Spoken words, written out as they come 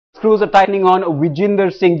screws are tightening on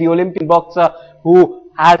Vijender Singh, the Olympic boxer who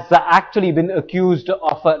has actually been accused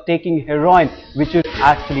of taking heroin, which is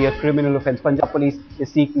actually a criminal offence. Punjab Police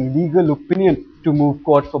is seeking legal opinion to move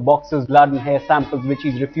court for boxers' blood and hair samples, which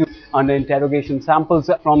he's refused under interrogation.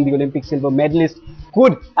 Samples from the Olympic silver medallist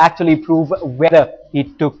could actually prove whether he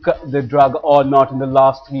took the drug or not in the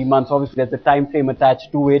last 3 months. Obviously, there's a time frame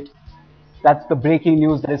attached to it. That's the breaking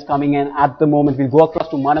news that is coming in at the moment. We'll go across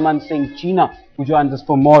to Manaman Singh China, who joins us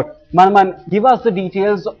for more. Manaman, give us the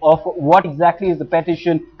details of what exactly is the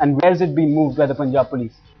petition and where has it been moved by the Punjab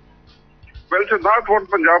Police? Well, Siddharth, what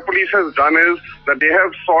Punjab Police has done is that they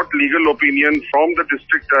have sought legal opinion from the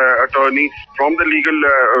district attorney, from the legal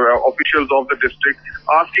officials of the district,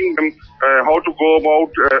 asking them how to go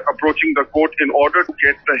about approaching the court in order to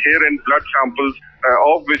get the hair and blood samples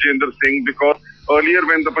of Vijender Singh, because earlier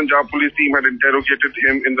when the Punjab Police team had interrogated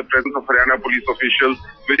him in the presence of Haryana police officials,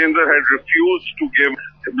 Vijender had refused to give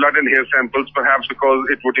blood and hair samples, perhaps because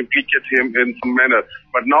it would implicate him in some manner.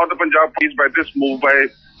 But now the Punjab Police, by this move, by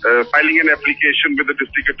filing an application with the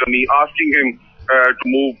district attorney, asking him to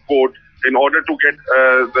move court in order to get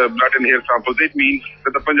the blood and hair samples, it means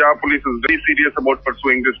that the Punjab Police is very serious about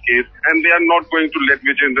pursuing this case, and they are not going to let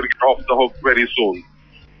Vijender get off the hook very soon.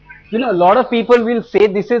 You know, a lot of people will say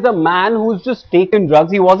this is a man who's just taken drugs.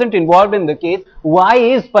 He wasn't involved in the case. Why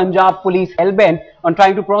is Punjab Police hell-bent on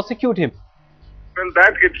trying to prosecute him? Well,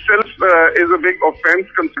 that itself is a big offence,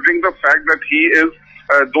 considering the fact that he is,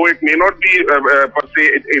 though it may not be per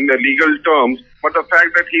se in the legal terms, but the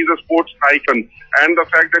fact that he is a sports icon and the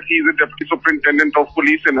fact that he is a deputy superintendent of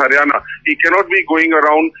police in Haryana, he cannot be going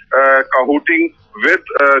around cahooting with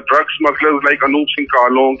drug smugglers like Anup Singh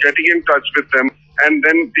Kalon, getting in touch with them and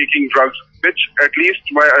then taking drugs, which at least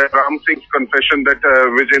by Ram Singh's confession that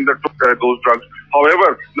Vijender took those drugs.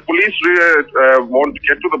 However, the police want to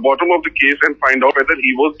get to the bottom of the case and find out whether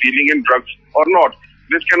he was dealing in drugs or not.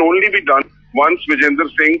 This can only be done once Vijender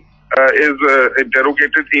Singh is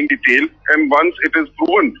interrogated in detail and once it is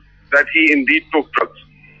proven that he indeed took drugs.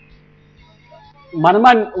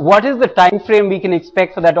 Manaman, what is the time frame we can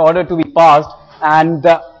expect for that order to be passed, and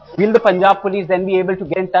will the Punjab Police then be able to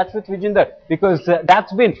get in touch with Vijender? Because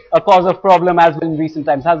that's been a cause of problem as well in recent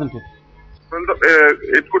times, hasn't it? Well,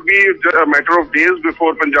 it could be a matter of days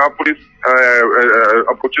before Punjab Police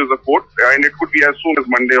approaches the court, and it could be as soon as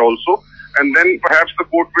Monday also. And then perhaps the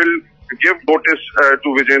court will give notice to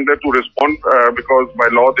Vijender to respond, because by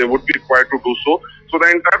law they would be required to do so. So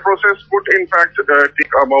the entire process could in fact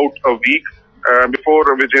take about a week before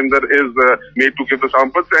Vijender is made to give the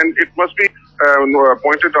samples. And it must be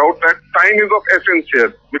pointed out that time is of essence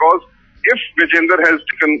here, because if Vijender has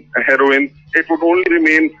taken heroin, it would only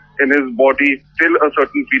remain in his body till a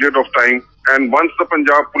certain period of time, and once the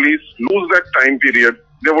Punjab Police lose that time period,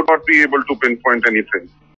 they would not be able to pinpoint anything.